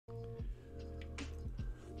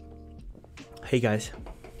Hey guys,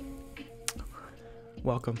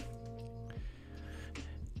 welcome.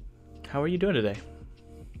 How are you doing today?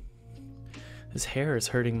 This hair is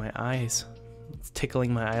hurting my eyes. It's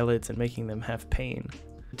tickling my eyelids and making them have pain.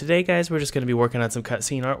 Today guys, we're just going to be working on some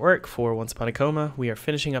cutscene artwork for Once Upon a Coma. We are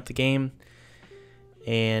finishing up the game,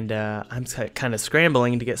 and I'm kind of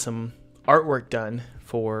scrambling to get some artwork done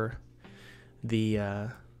for the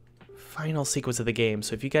final sequence of the game.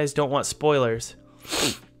 So if you guys don't want spoilers,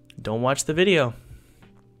 don't watch the video.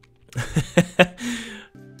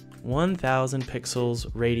 1000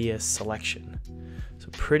 pixels radius selection. So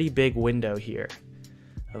pretty big window here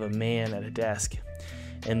of a man at a desk,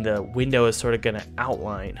 and the window is sort of going to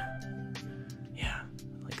outline, yeah,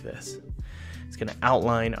 like this. It's going to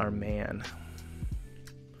outline our man.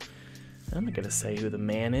 I'm not going to say who the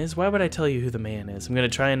man is. Why would I tell you who the man is? I'm going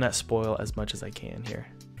to try and not spoil as much as I can here.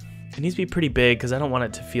 It needs to be pretty big because I don't want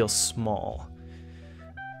it to feel small,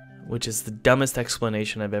 which is the dumbest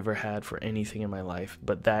explanation I've ever had for anything in my life,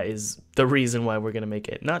 but that is the reason why we're going to make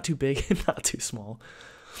it not too big and not too small.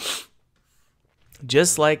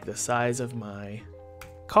 Just like the size of my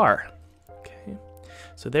car. Okay,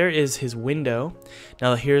 so there is his window.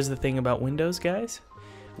 Now here's the thing about Windows, guys.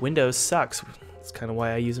 Windows sucks. That's kind of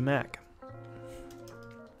why I use a Mac.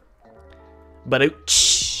 But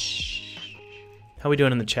how we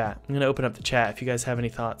doing in the chat? I'm going to open up the chat. If you guys have any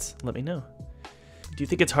thoughts, let me know. Do you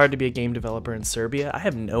think it's hard to be a game developer in Serbia? I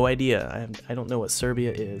have no idea. I don't know what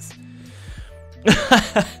Serbia is.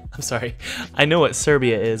 I'm sorry. I know what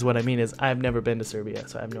Serbia is. What I mean is I've never been to Serbia,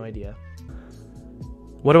 so I have no idea.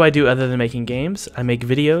 What do I do other than making games? I make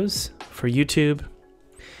videos for YouTube.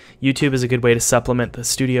 YouTube is a good way to supplement the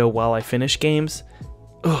studio while I finish games.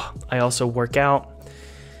 Ugh, I also work out.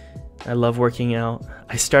 I love working out.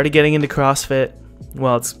 I started getting into CrossFit.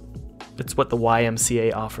 Well, it's what the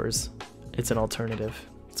YMCA offers. It's an alternative.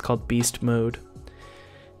 It's called Beast Mode.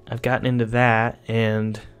 I've gotten into that,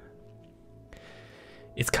 and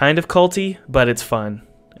it's kind of culty, but it's fun.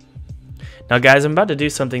 Now, guys, I'm about to do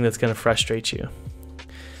something that's going to frustrate you.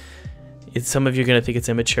 Some of you are going to think it's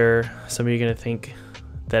immature. Some of you are going to think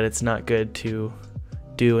that it's not good to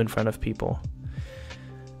do in front of people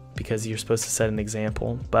because you're supposed to set an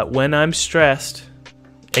example. But when I'm stressed,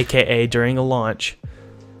 aka during a launch,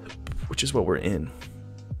 which is what we're in,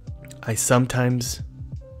 I sometimes,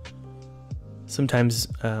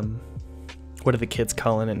 what are the kids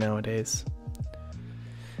calling it nowadays?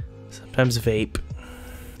 Sometimes vape.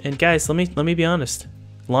 And guys, let me be honest.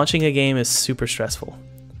 Launching a game is super stressful.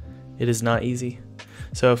 It is not easy.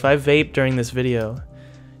 So if I vape during this video,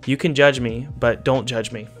 you can judge me, but don't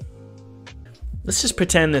judge me. Let's just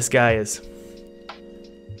pretend this guy is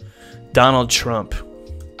Donald Trump,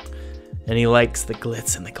 and he likes the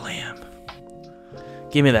glitz and the glam.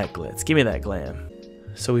 Give me that glitz, give me that glam.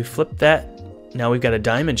 So we flip that. Now we've got a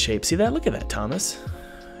diamond shape. See that? Look at that, Thomas.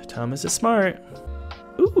 Thomas is smart.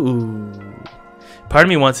 Ooh. Part of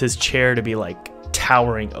me wants his chair to be like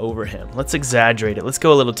towering over him. Let's exaggerate it. Let's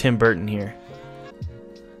go a little Tim Burton here.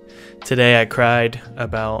 Today I cried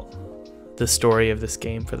about the story of this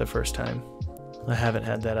game for the first time. I haven't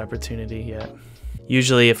had that opportunity yet.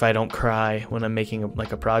 Usually if I don't cry when I'm making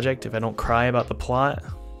a project, if I don't cry about the plot,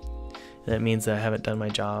 that means that I haven't done my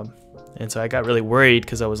job. And so I got really worried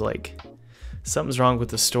because I was like, something's wrong with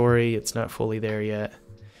the story. It's not fully there yet.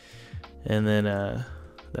 And then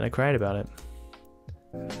I cried about it.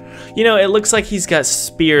 You know, it looks like he's got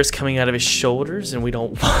spears coming out of his shoulders, and we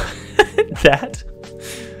don't want that.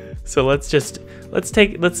 So let's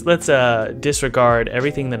disregard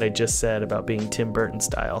everything that I just said about being Tim Burton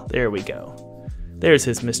style. There we go. There's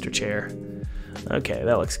his Mr. Chair. Okay,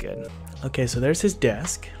 that looks good. Okay, so there's his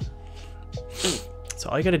desk. So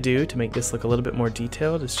all you gotta do to make this look a little bit more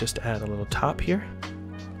detailed is just add a little top here.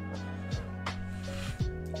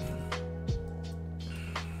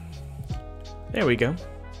 There we go.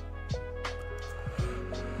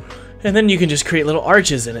 And then you can just create little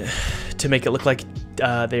arches in it to make it look like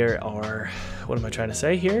there are, what am I trying to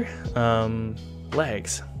say here?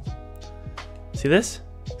 Legs. See this?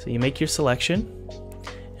 So you make your selection,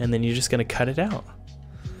 and then you're just gonna cut it out.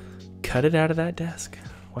 Cut it out of that desk.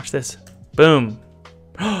 Watch this. Boom.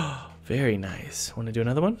 Very nice. Want to do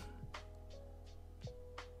another one?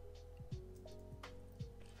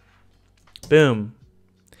 Boom.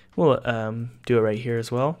 We'll do it right here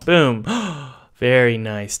as well. Boom. Very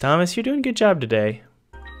nice. Thomas, you're doing a good job today.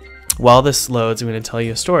 While this loads, I'm going to tell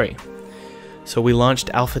you a story. So we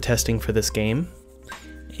launched alpha testing for this game,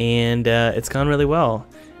 and it's gone really well.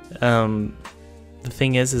 The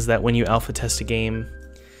thing is that when you alpha test a game,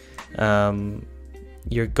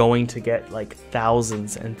 you're going to get like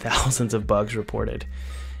thousands and thousands of bugs reported.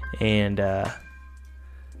 And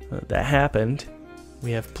that happened.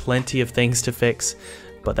 We have plenty of things to fix,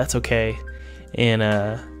 but that's okay. And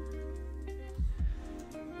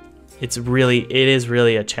it is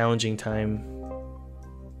really a challenging time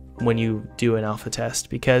when you do an alpha test,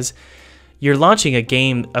 because you're launching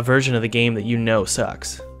a version of the game that you know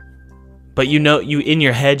sucks. But in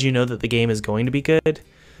your head you know that the game is going to be good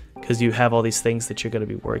because you have all these things that you're going to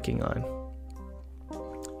be working on.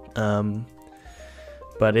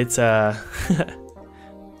 But it's it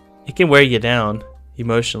can wear you down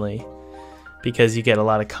emotionally because you get a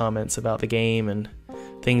lot of comments about the game and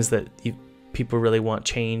things that people really want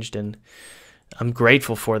changed, and I'm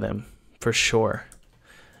grateful for them for sure,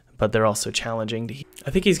 but they're also challenging to.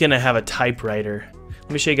 I think he's gonna have a typewriter.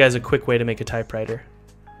 Let me show you guys a quick way to make a typewriter.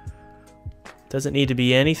 Doesn't need to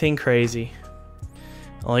be anything crazy.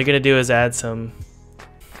 All you're gonna do is add some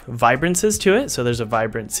vibrances to it. So there's a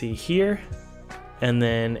vibrancy here and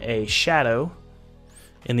then a shadow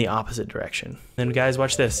in the opposite direction. Then guys,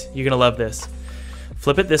 watch this. You're gonna love this.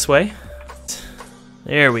 Flip it this way.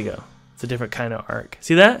 There we go. It's a different kind of arc.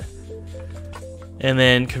 See that? And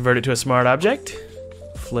then convert it to a smart object.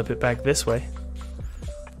 Flip it back this way.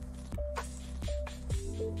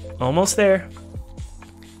 Almost there.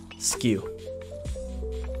 Skew.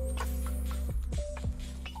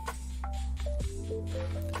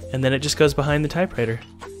 And then it just goes behind the typewriter.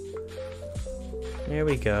 There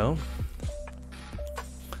we go.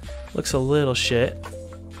 Looks a little shit.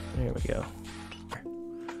 There we go.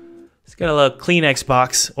 It's got a little Kleenex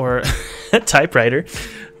box or a typewriter,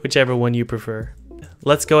 whichever one you prefer.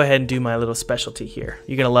 Let's go ahead and do my little specialty here.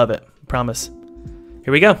 You're gonna love it, promise.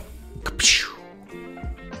 Here we go.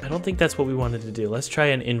 I don't think that's what we wanted to do. Let's try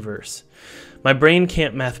an inverse. My brain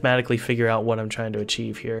can't mathematically figure out what I'm trying to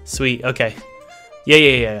achieve here. Sweet, okay.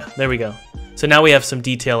 Yeah. There we go. So now we have some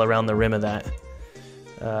detail around the rim of that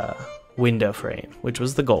window frame, which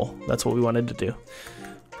was the goal. That's what we wanted to do.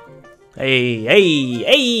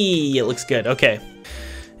 Hey, it looks good. Okay.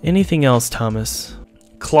 Anything else, Thomas?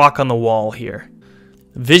 Clock on the wall here.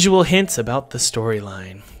 Visual hints about the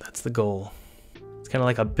storyline. That's the goal. It's kind of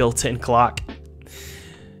like a built-in clock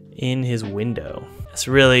in his window. It's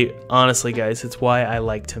really, honestly, guys, it's why I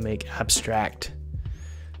like to make abstract,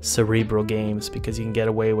 cerebral games, because you can get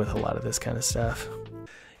away with a lot of this kind of stuff.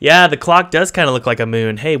 Yeah, the clock does kind of look like a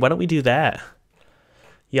moon. Hey, why don't we do that?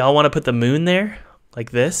 Y'all want to put the moon there?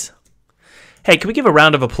 Like this? Hey, can we give a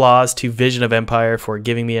round of applause to Vision of Empire for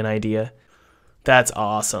giving me an idea? That's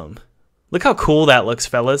awesome. Look how cool that looks,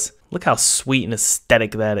 fellas. Look how sweet and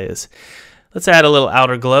aesthetic that is. Let's add a little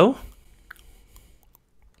outer glow.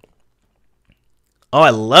 Oh,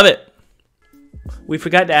 I love it. We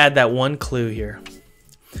forgot to add that one clue here.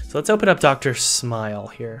 So let's open up Dr. Smile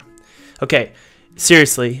here. Okay,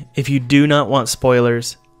 seriously, if you do not want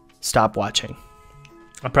spoilers, stop watching.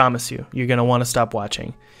 I promise you, you're going to want to stop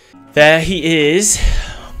watching. There he is.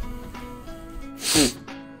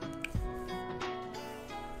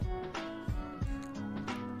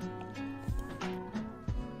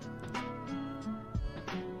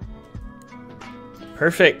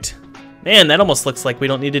 Perfect. Man, that almost looks like we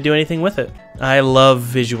don't need to do anything with it. I love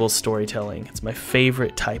visual storytelling. It's my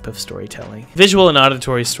favorite type of storytelling. Visual and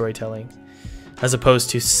auditory storytelling. As opposed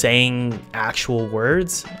to saying actual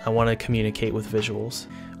words, I want to communicate with visuals.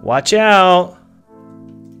 Watch out!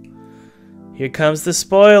 Here comes the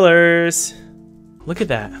spoilers! Look at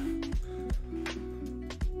that.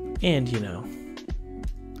 And, you know,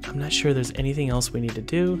 I'm not sure there's anything else we need to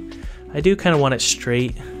do. I do kind of want it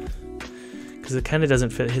straight, because it kind of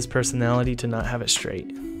doesn't fit his personality to not have it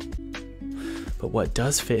straight. But what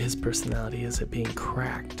does fit his personality is it being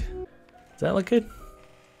cracked. Does that look good?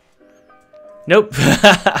 Nope.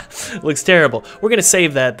 Looks terrible. We're going to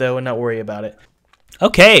save that, though, and not worry about it.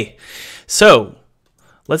 Okay, so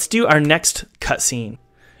let's do our next cutscene.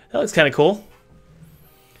 That looks kind of cool.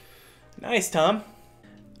 Nice, Tom.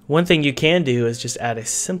 One thing you can do is just add a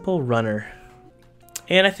simple runner.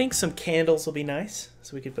 And I think some candles will be nice,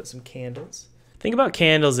 so we could put some candles. The thing about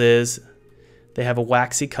candles is they have a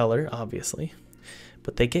waxy color, obviously,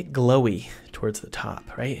 but they get glowy towards the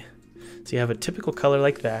top, right? So you have a typical color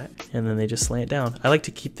like that, and then they just slant down. I like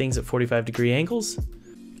to keep things at 45-degree angles.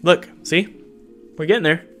 Look, see? We're getting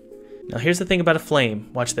there. Now here's the thing about a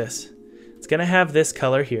flame. Watch this. It's gonna have this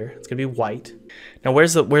color here. It's gonna be white. Now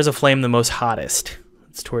where's a flame the most hottest?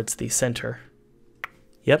 It's towards the center.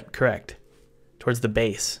 Yep, correct. Towards the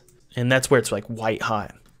base. And that's where it's like white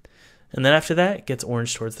hot. And then after that, it gets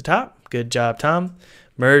orange towards the top. Good job, Tom.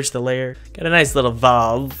 Merge the layer. Got a nice little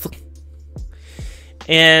valve.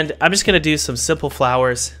 And I'm just gonna do some simple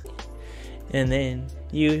flowers. And then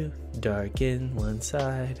you dark in one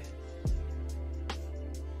side.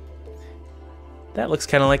 That looks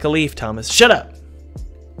kind of like a leaf, Thomas. Shut up!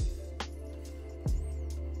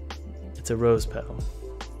 It's a rose petal.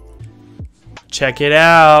 Check it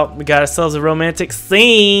out. We got ourselves a romantic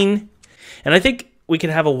scene. And I think we can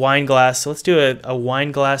have a wine glass. So let's do a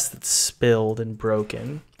wine glass that's spilled and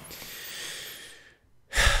broken.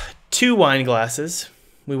 2 wine glasses.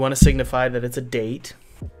 We want to signify that it's a date.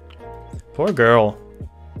 Poor girl.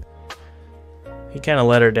 He kind of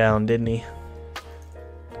let her down, didn't he?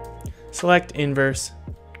 Select inverse.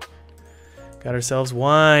 Got ourselves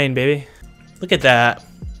wine, baby. Look at that.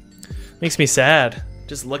 Makes me sad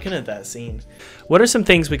just looking at that scene. What are some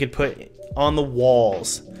things we could put on the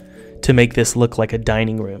walls to make this look like a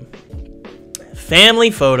dining room?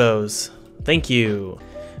 Family photos. Thank you.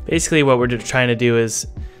 Basically what we're trying to do is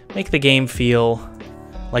make the game feel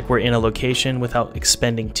like we're in a location without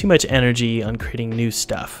expending too much energy on creating new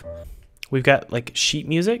stuff. We've got like sheet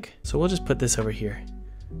music, so we'll just put this over here.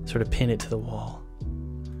 Sort of pin it to the wall.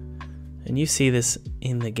 And you see this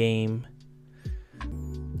in the game.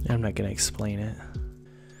 I'm not gonna explain it.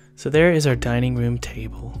 So there is our dining room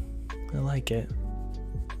table. I like it.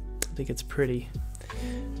 I think it's pretty,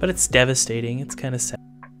 but it's devastating. It's kind of sad.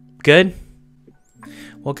 Good.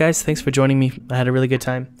 Well, guys, thanks for joining me. I had a really good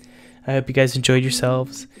time. I hope you guys enjoyed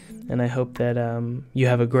yourselves, and I hope that you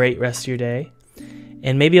have a great rest of your day.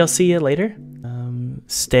 And maybe I'll see you later.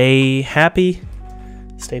 Stay happy.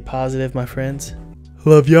 Stay positive, my friends.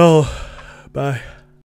 Love y'all. Bye.